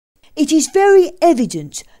It is very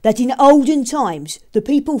evident that in olden times the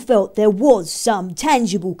people felt there was some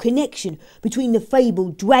tangible connection between the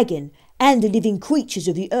fabled dragon and the living creatures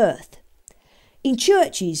of the earth. In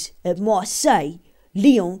churches at Marseilles,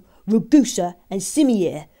 Lyons, Ragusa and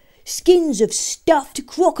Cimiers, skins of stuffed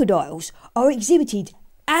crocodiles are exhibited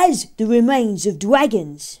as the remains of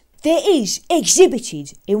dragons. There is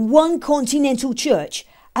exhibited in one Continental church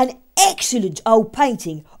an excellent old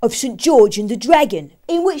painting of St. George and the Dragon,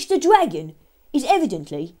 in which the dragon is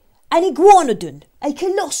evidently an Iguanodon, a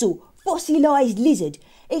colossal fossilised lizard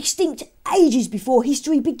extinct ages before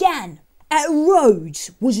history began. At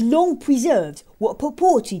Rhodes was long preserved what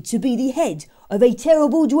purported to be the head of a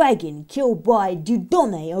terrible dragon killed by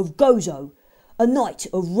Diuedonné of Gozo, a knight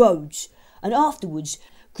of Rhodes, and afterwards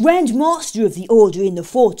Grand Master of the Order in the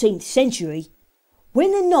 14th century.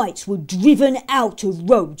 When the knights were driven out of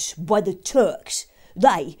Rhodes by the Turks,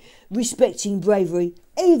 they, respecting bravery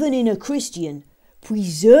even in a Christian,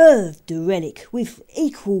 preserved the relic with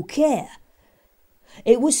equal care.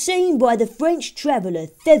 It was seen by the French traveller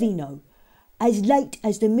Thevenot as late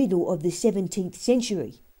as the middle of the 17th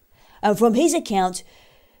century, and from his account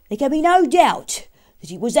there can be no doubt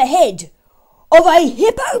that it was the head of a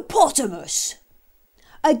hippopotamus.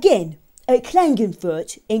 Again, at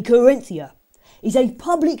Klagenfurt in Carinthia is a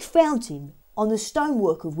public fountain on the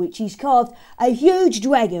stonework of which is carved a huge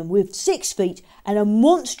dragon with 6 feet and a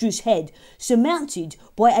monstrous head surmounted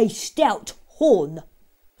by a stout horn.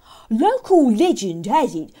 Local legend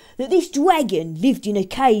has it that this dragon lived in a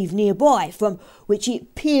cave nearby from which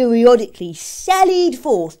it periodically sallied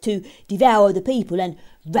forth to devour the people and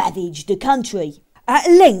ravage the country. At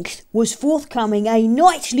length was forthcoming a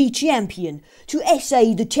knightly champion to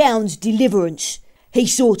essay the town's deliverance. He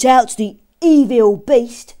sought out the evil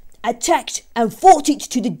beast, attacked and fought it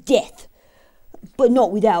to the death, but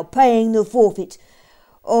not without paying the forfeit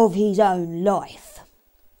of his own life.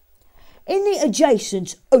 In the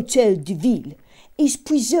adjacent Hôtel de Ville is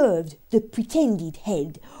preserved the pretended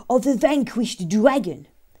head of the vanquished dragon,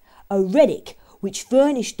 a relic which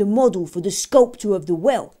furnished the model for the sculptor of the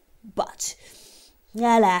well, but,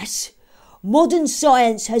 alas, modern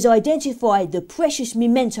science has identified the precious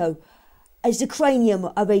memento as the cranium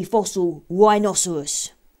of a fossil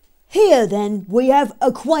rhinoceros. Here then we have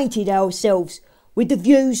acquainted ourselves with the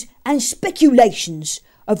views and speculations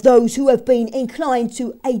of those who have been inclined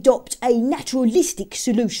to adopt a naturalistic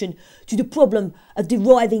solution to the problem of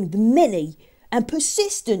deriving the many and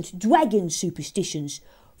persistent dragon superstitions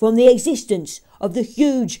from the existence of the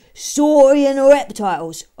huge saurian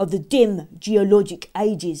reptiles of the dim geologic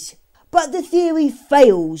ages. But the theory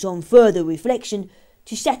fails on further reflection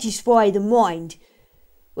to satisfy the mind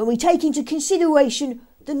when we take into consideration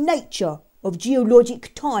the nature of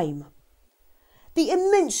geologic time. The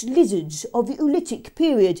immense lizards of the Oolitic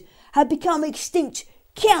period had become extinct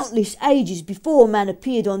countless ages before man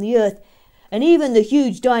appeared on the earth, and even the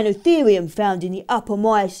huge Dinotherium found in the Upper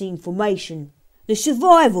Miocene formation. The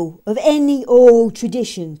survival of any oral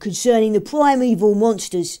tradition concerning the primeval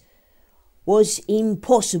monsters was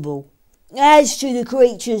impossible. As to the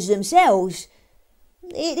creatures themselves,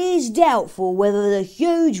 it is doubtful whether the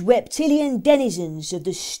huge reptilian denizens of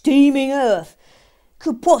the steaming earth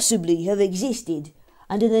could possibly have existed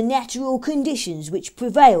under the natural conditions which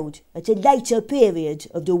prevailed at a later period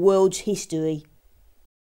of the world's history.